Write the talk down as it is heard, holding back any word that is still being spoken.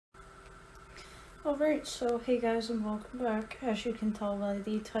Alright, so hey guys and welcome back. As you can tell by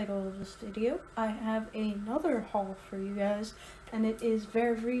the title of this video, I have another haul for you guys, and it is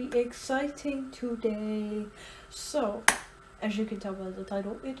very exciting today. So, as you can tell by the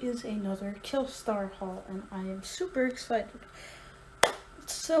title, it is another Killstar haul, and I am super excited.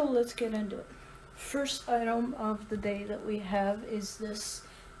 So let's get into it. First item of the day that we have is this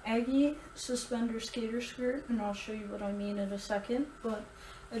Aggie suspender skater skirt, and I'll show you what I mean in a second, but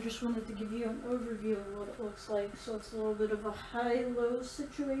I just wanted to give you an overview of what it looks like. So it's a little bit of a high-low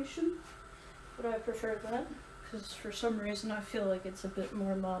situation, but I prefer that because for some reason I feel like it's a bit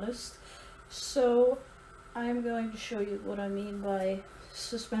more modest. So I'm going to show you what I mean by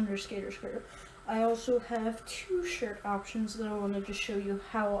suspender skater skirt. I also have two shirt options that I wanted to show you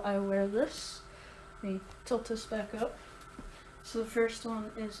how I wear this. Let me tilt this back up. So the first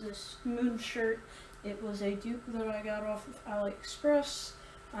one is this moon shirt. It was a dupe that I got off of AliExpress.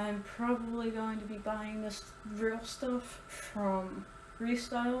 I'm probably going to be buying this real stuff from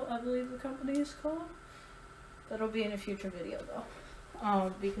Restyle, I believe the company is called. That'll be in a future video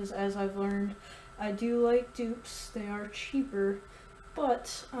though. Because as I've learned, I do like dupes. They are cheaper,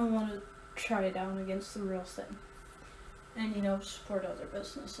 but I want to try it out against the real thing. And, you know, support other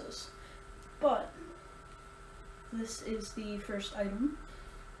businesses. But this is the first item.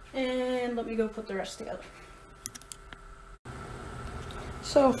 And let me go put the rest together.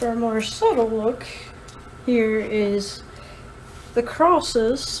 So for a more subtle look, here is the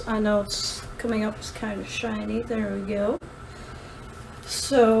crosses. I know it's coming up as kind of shiny. There we go.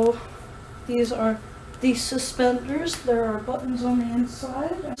 So these are the suspenders. There are buttons on the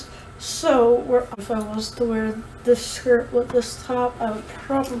inside. So if I was to wear this skirt with this top, I would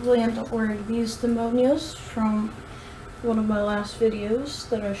probably end up wearing these demonias from one of my last videos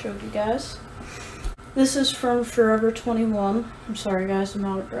that I showed you guys. This is from Forever 21. I'm sorry guys, I'm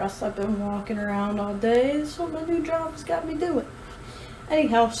out of breath. I've been walking around all day, so my new job has got me doing.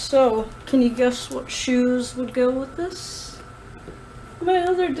 Anyhow, so can you guess what shoes would go with this? My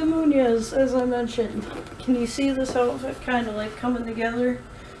other demonias, as I mentioned. Can you see this outfit kind of like coming together?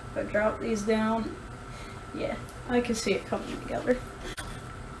 If I drop these down, yeah, I can see it coming together.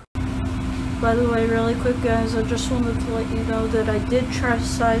 By the way, really quick guys, I just wanted to let you know that I did try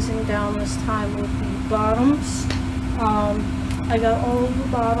sizing down this time with the bottoms. I got all of the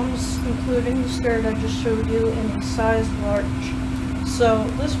bottoms, including the skirt I just showed you, in a size large. So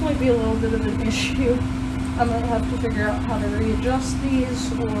this might be a little bit of an issue. I might have to figure out how to readjust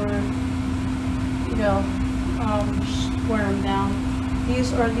these or, you know, just wear them down.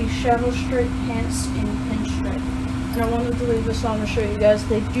 These are the shadow stripe pants in pinstripe. And I wanted to leave this on to show you guys,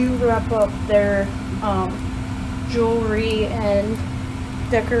 they do wrap up their jewelry and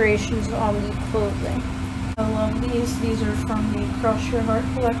decorations on the clothing. I love these. These are from the Cross Your Heart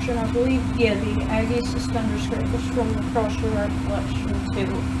collection, I believe. Yeah, the Aggie suspender skirt was from the Cross Your Heart collection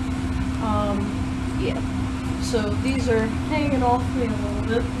too. Yeah. So these are hanging off me a little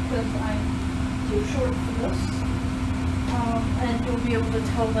bit because I'm too short for this. And you'll be able to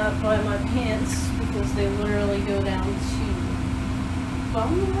tell that by my pants because they literally go down to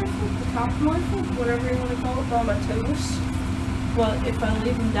bottom of my foot, the top of my foot, whatever you want to call it, by my toes. But if I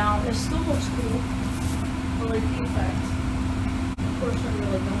leave them down, it still looks cool. I like the effect. Of course, I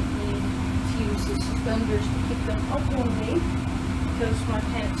really don't need to use the suspenders to keep them up on me because my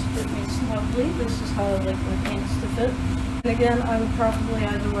pants fit me snugly. This is how I like my pants to fit. And again, I would probably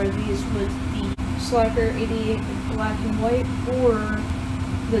either wear these with the Slacker 88 black and white or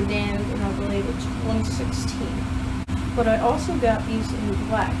the Damned, and I believe it's 116. But I also got these in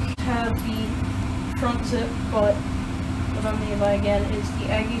black. Have the front zip, but what I mean by again is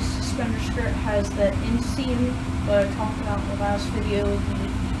the Aggie suspender skirt has that inseam that I talked about in the last video, the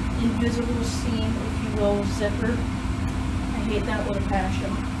invisible seam, if you will, zipper. I hate that with a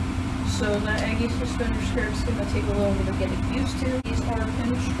passion. So the Aggie suspender skirt is going to take a little bit of getting used to. These are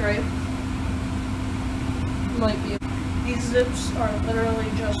pinstripe. Might be. These zips are literally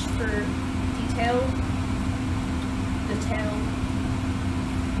just for detail.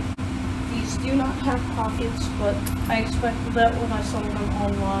 These do not have pockets, but I expected that when I saw them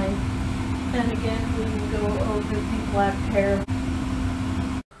online. And again, we will go over the black pair.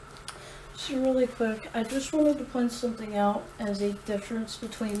 So really quick, I just wanted to point something out as a difference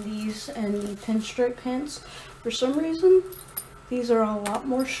between these and the pinstripe pants. For some reason, these are a lot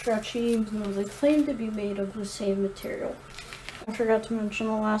more stretchy, even though they claim to be made of the same material. I forgot to mention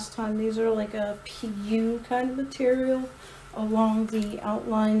the last time, these are like a PU kind of material along the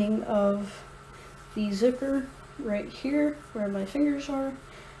outlining of the zipper right here, where my fingers are,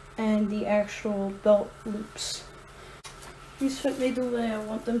 and the actual belt loops. These fit me the way I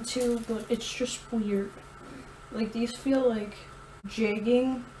want them to, but it's just weird. Like, these feel like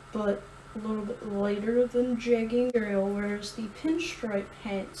jegging, but a little bit lighter than jegging material, whereas the pinstripe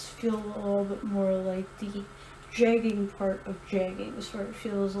pants feel a little bit more like the jegging part of jeggings, where it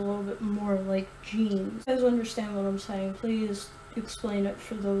feels a little bit more like jeans. You guys understand what I'm saying? Please explain it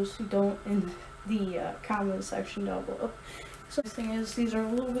for those who don't in the comment section down below. So the thing is, these are a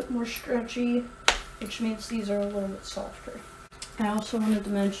little bit more stretchy, which means these are a little bit softer. I also wanted to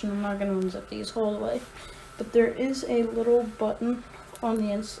mention, I'm not going to unzip these all the way, but there is a little button on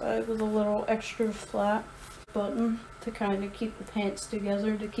the inside with a little extra flat button to kind of keep the pants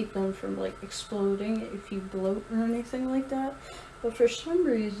together, to keep them from like exploding if you bloat or anything like that. But for some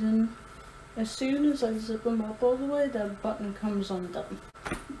reason, as soon as I zip them up all the way, that button comes undone.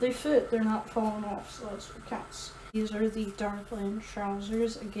 They fit, they're not falling off, so that's what counts. These are the Darkland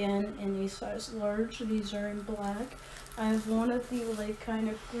trousers, again in a size large. These are in black. I've wanted the like kind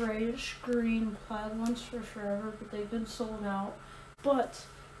of grayish green plaid ones for forever, but they've been sold out. But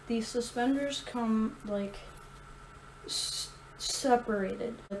the suspenders come like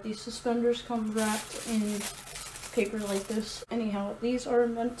separated. These suspenders come wrapped in paper like this. Anyhow, these are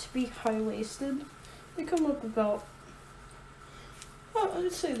meant to be high-waisted. They come up about, well,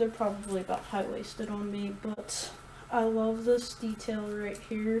 I'd say they're probably about high-waisted on me, but I love this detail right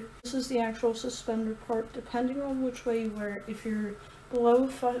here. This is the actual suspender part. Depending on which way you wear it, if you're below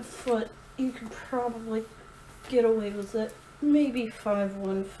 5 foot, you could probably get away with it. Maybe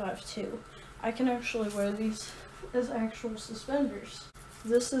 5'1", 5'2". I can actually wear these as actual suspenders.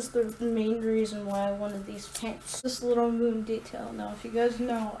 This is the main reason why I wanted these pants. This little moon detail. Now, if you guys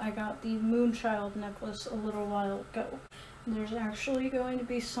know, I got the Moonchild necklace a little while ago. There's actually going to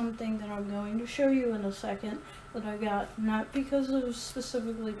be something that I'm going to show you in a second that I got, not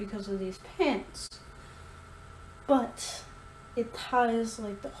specifically because of these pants, but it ties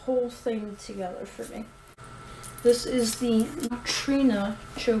like the whole thing together for me. This is the Trina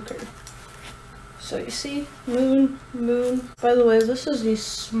choker. So you see, moon. By the way, this is the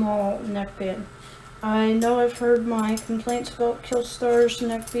small neckband. I know I've heard my complaints about Killstar's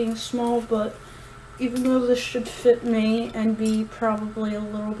neck being small, but even though this should fit me and be probably a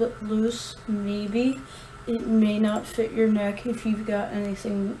little bit loose, maybe, it may not fit your neck if you've got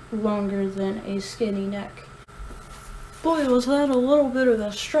anything longer than a skinny neck. Boy, was that a little bit of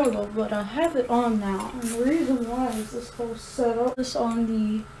a struggle, but I have it on now. And the reason why is this whole setup is on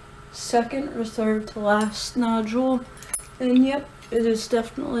the second or third to last nodule. And yep, it is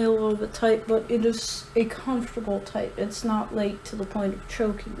definitely a little bit tight, but it is a comfortable tight. It's not like to the point of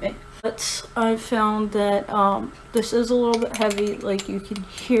choking me. But I found that this is a little bit heavy, like you can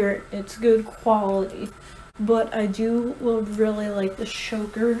hear it. It's good quality. But I do really like this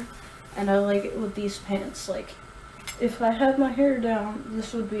choker, and I like it with these pants. Like, if I had my hair down,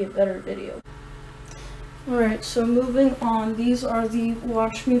 this would be a better video. Alright, so moving on, these are the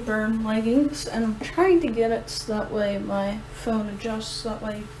Watch Me Burn leggings, and I'm trying to get it so that way my phone adjusts, so that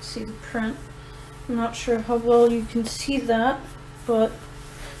way you can see the print. I'm not sure how well you can see that, but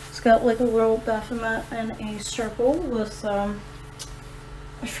it's got like a little Baphomet and a circle with, I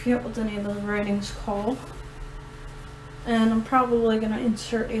forget what the name of the writing's called. And I'm probably going to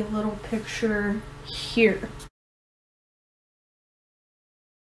insert a little picture here.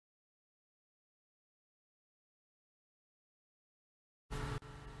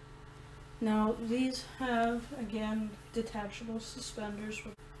 Now, these have, again, detachable suspenders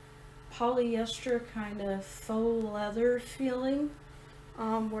with polyester kind of faux leather feeling,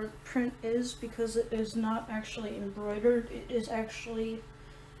 where the print is, because it is not actually embroidered, it is actually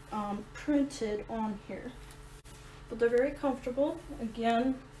printed on here. But they're very comfortable.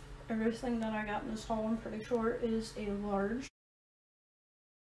 Again, everything that I got in this haul, I'm pretty sure, is a large.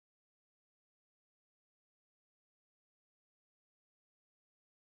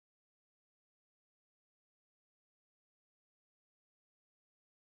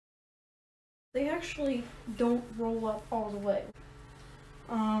 They actually don't roll up all the way.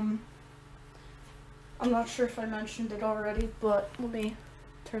 I'm not sure if I mentioned it already, but let me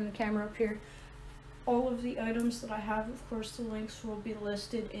turn the camera up here. All of the items that I have, of course, the links will be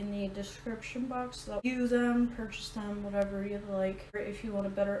listed in the description box. So view them, purchase them, whatever you'd like. If you want a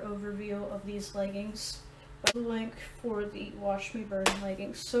better overview of these leggings, the link for the Watch Me Burn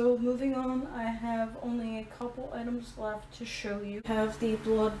leggings. So moving on, I have only a couple items left to show you. I have the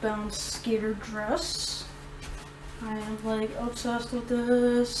Bloodbound skater dress. I am like obsessed with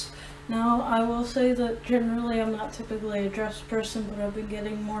this. Now, I will say that generally I'm not typically a dress person, but I've been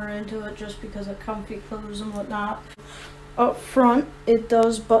getting more into it just because of comfy clothes and whatnot. Up front, it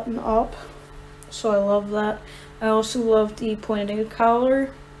does button up, so I love that. I also love the pointed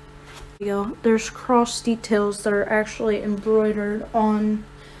collar. There's cross details that are actually embroidered on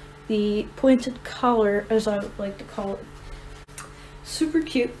the pointed collar, as I would like to call it. Super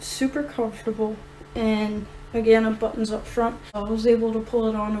cute, super comfortable, and again, it buttons up front. I was able to pull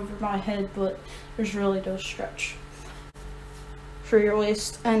it on over my head, but there's really no stretch for your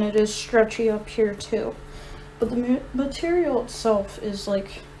waist, and it is stretchy up here too. But the material itself is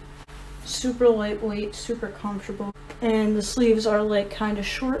like super lightweight, super comfortable, and the sleeves are like kind of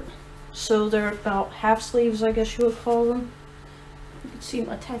short, so they're about half sleeves, I guess you would call them. You can see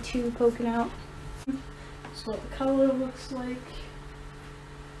my tattoo poking out. That's what the color looks like.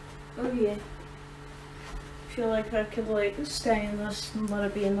 Oh yeah. I feel like I could like stay in this and let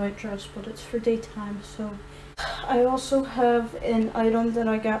it be a night dress, but it's for daytime. So I also have an item that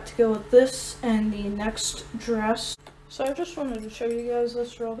I got to go with this and the next dress. So I just wanted to show you guys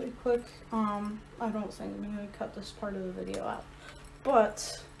this really quick. I don't think I'm going to cut this part of the video out,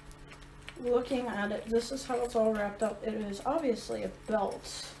 but looking at it, this is how it's all wrapped up. It is obviously a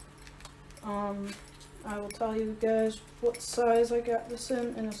belt. I will tell you guys what size I got this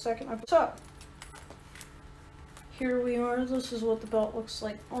in a second. So here we are. This is what the belt looks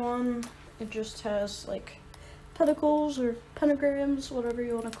like on. It just has like pentacles or pentagrams, whatever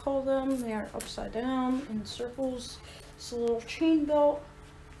you want to call them. They are upside down in circles. It's a little chain belt.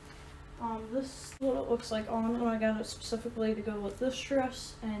 This is what it looks like on, and I got it specifically to go with this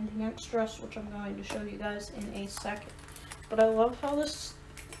dress and the next dress, which I'm going to show you guys in a second. But I love how this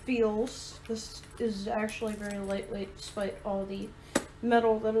feels. This is actually very lightweight despite all the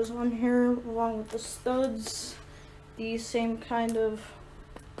metal that is on here, along with the studs. These same kind of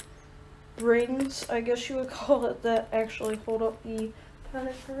rings, I guess you would call it, that actually hold up the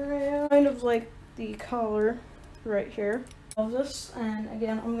pentagram. Kind of like the collar right here. Love this, and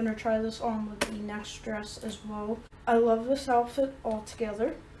again, I'm going to try this on with the next dress as well. I love this outfit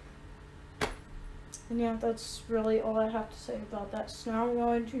altogether. And yeah, that's really all I have to say about that. So now I'm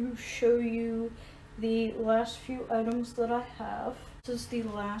going to show you the last few items that I have. This is the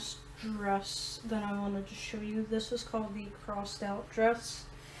last dress that I wanted to show you. This is called the crossed out dress.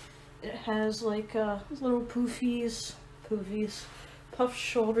 It has like little puffed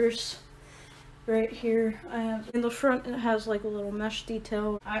shoulders right here. In the front it has like a little mesh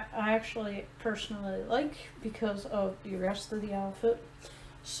detail. I actually personally like because of the rest of the outfit.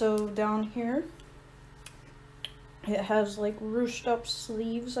 So down here it has like ruched up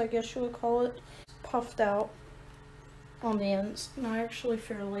sleeves, I guess you would call it, puffed out on the ends, and I actually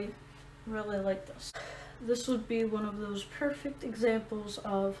really like this. This would be one of those perfect examples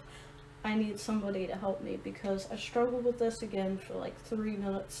of I need somebody to help me, because I struggled with this again for like 3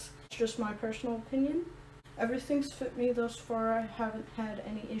 minutes. It's just my personal opinion. Everything's fit me thus far. I haven't had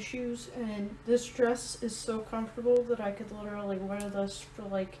any issues, and this dress is so comfortable that I could literally wear this for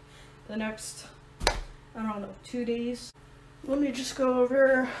like the next, I don't know, 2 days. Let me just go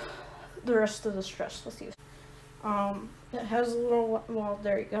over the rest of this dress with you. It has a little, well,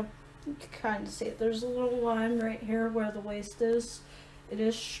 there you go. You can kind of see it. There's a little line right here where the waist is. It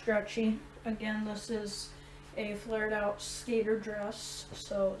is stretchy. Again, this is a flared out skater dress,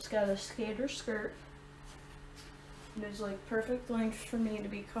 so it's got a skater skirt. It is like perfect length for me to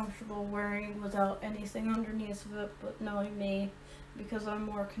be comfortable wearing without anything underneath of it, but knowing me, because I'm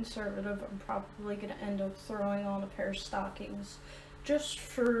more conservative, I'm probably going to end up throwing on a pair of stockings just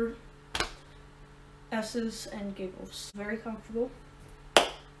for S's and giggles. Very comfortable.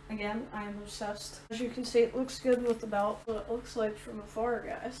 Again, I am obsessed. As you can see, it looks good with the belt, what it looks like from afar,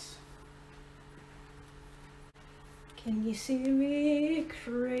 guys. Can you see me?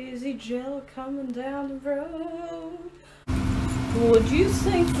 Crazy Jill coming down the road. Would you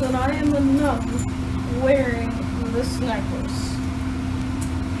think that I am a nun wearing this necklace?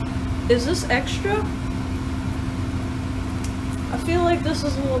 Is this extra? I feel like this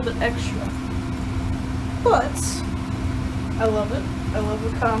is a little bit extra. But I love it. I love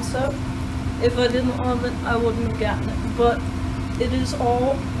the concept. If I didn't love it, I wouldn't have gotten it. But it is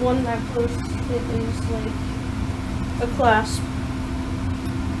all one necklace. It is like a clasp.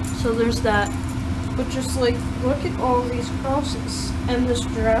 So there's that. But just like, look at all these crosses and this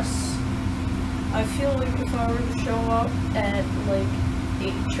dress. I feel like if I were to show up at like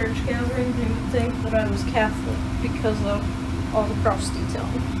a church gathering, they would think that I was Catholic because of all the cross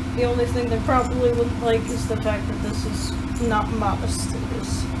detailing. The only thing they probably wouldn't like is the fact that this is not modest, it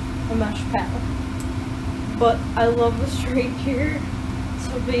is a mesh panel. But I love this right here.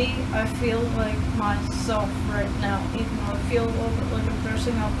 To be, I feel like myself right now, even though I feel a little bit like I'm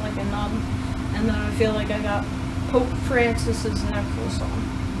dressing up like a nun, and then I feel like I got Pope Francis's necklace on.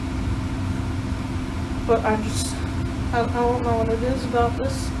 but I don't know what it is about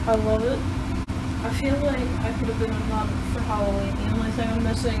this. I love it. I feel like I could have been a nun for Halloween. The only thing I'm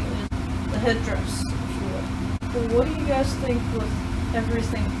missing is the headdress, if you will. But what do you guys think with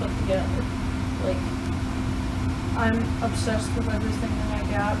everything put together? Like, I'm obsessed with everything that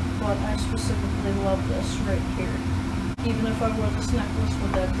I got, but I specifically love this right here. Even if I wore this necklace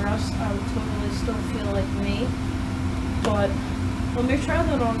with that dress, I would totally still feel like me. But let me try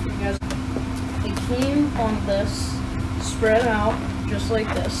that on for you guys. It came on this, spread out, just like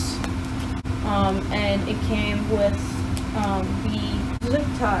this. And it came with the zip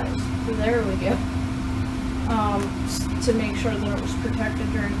ties. There we go. To make sure that it was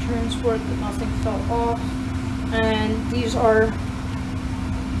protected during transport, that nothing fell off. And these are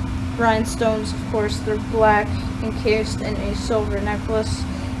rhinestones, of course. They're black, encased in a silver necklace.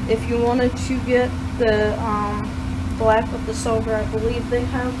 If you wanted to get the black with the silver, I believe they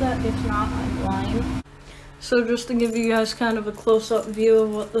have that. If not, I'm lying. So just to give you guys kind of a close-up view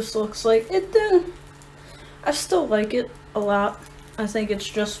of what this looks like, I still like it a lot. I think it's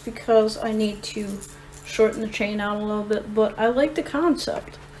just because I need to shorten the chain out a little bit, but I like the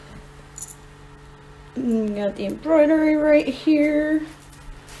concept. Got the embroidery right here.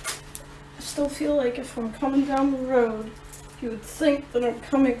 I still feel like if I'm coming down the road, you would think that I'm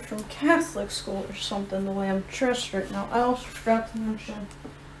coming from Catholic school or something, the way I'm dressed right now. I also forgot to mention,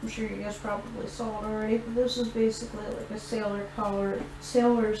 I'm sure you guys probably saw it already, but this is basically like a sailor's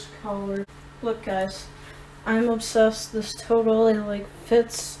collar. Look guys, I'm obsessed. This totally like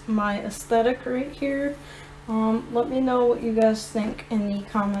fits my aesthetic right here. Let me know what you guys think in the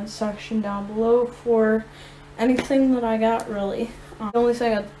comment section down below for anything that I got, really. The only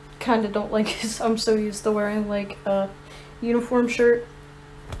thing I kind of don't like is I'm so used to wearing like a uniform shirt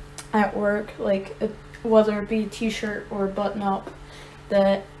at work, like whether it be a t-shirt or a button-up,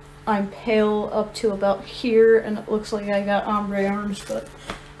 that I'm pale up to about here and it looks like I got ombre arms, but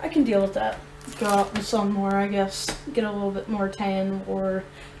I can deal with that. Go out in the sun more, I guess, get a little bit more tan, or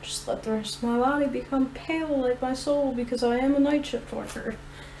just let the rest of my body become pale like my soul, because I am a night shift worker.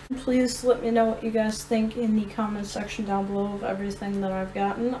 Please let me know what you guys think in the comment section down below of everything that I've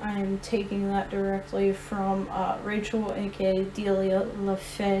gotten. I am taking that directly from Rachel, aka Delia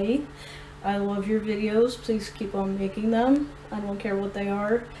LaFay. I love your videos. Please keep on making them. I don't care what they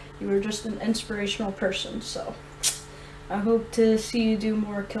are. You are just an inspirational person, so I hope to see you do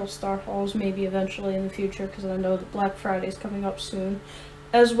more Killstar hauls, maybe eventually in the future, because I know that Black Friday is coming up soon,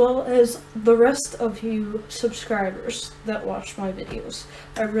 as well as the rest of you subscribers that watch my videos.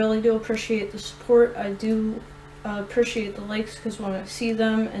 I really do appreciate the support. I do appreciate the likes, because when I see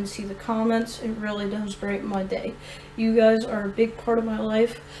them and see the comments, it really does brighten my day. You guys are a big part of my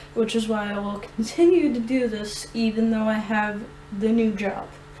life, which is why I will continue to do this even though I have the new job.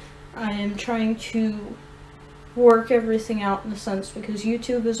 I am trying to work everything out in a sense, because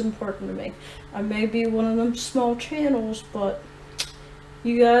YouTube is important to me. I may be one of them small channels, but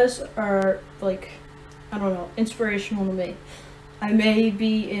you guys are, like, I don't know, inspirational to me. I may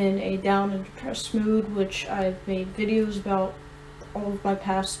be in a down and depressed mood, which I've made videos about all of my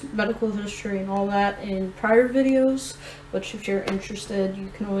past medical history and all that in prior videos, which if you're interested, you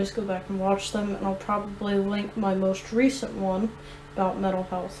can always go back and watch them, and I'll probably link my most recent one about mental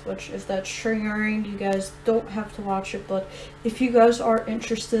health, which if that's triggering, you guys don't have to watch it, but if you guys are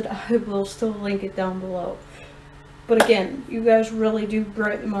interested, I will still link it down below. But again, you guys really do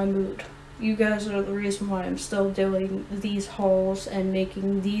brighten my mood. You guys are the reason why I'm still doing these hauls and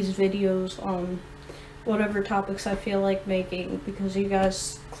making these videos on whatever topics I feel like making, because you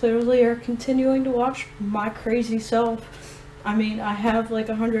guys clearly are continuing to watch my crazy self. I mean, I have like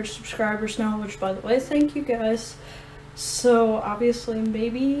 100 subscribers now, which, by the way, thank you guys. So obviously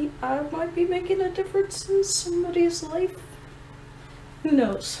maybe I might be making a difference in somebody's life. Who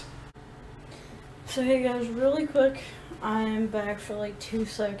knows? So hey guys, really quick, I'm back for like 2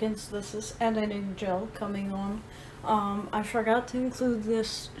 seconds. This is editing gel coming on. I forgot to include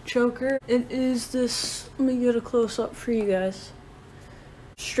this choker. It is this, let me get a close up for you guys.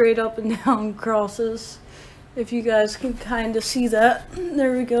 Straight up and down crosses. If you guys can kind of see that.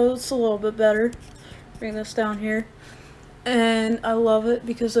 There we go, it's a little bit better. Bring this down here. And I love it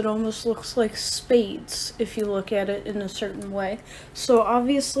because it almost looks like spades if you look at it in a certain way. So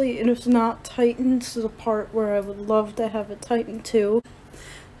obviously it is not tightened to the part where I would love to have it tightened to.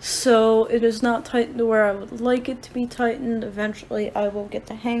 So it is not tightened to where I would like it to be tightened. Eventually I will get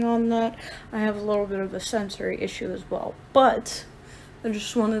the hang on that. I have a little bit of a sensory issue as well. But I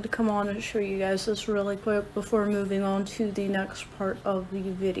just wanted to come on and show you guys this really quick before moving on to the next part of the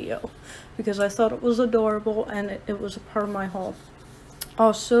video, because I thought it was adorable and it was a part of my haul.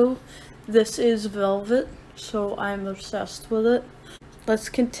 Also, This is velvet, so I'm obsessed with it. Let's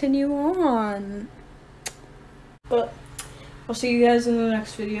continue on. But I'll see you guys in the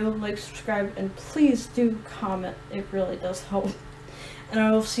next video. Like, subscribe, and please do comment. It really does help. And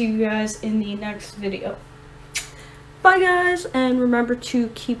I will see you guys in the next video. Bye guys, and remember to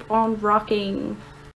keep on rocking.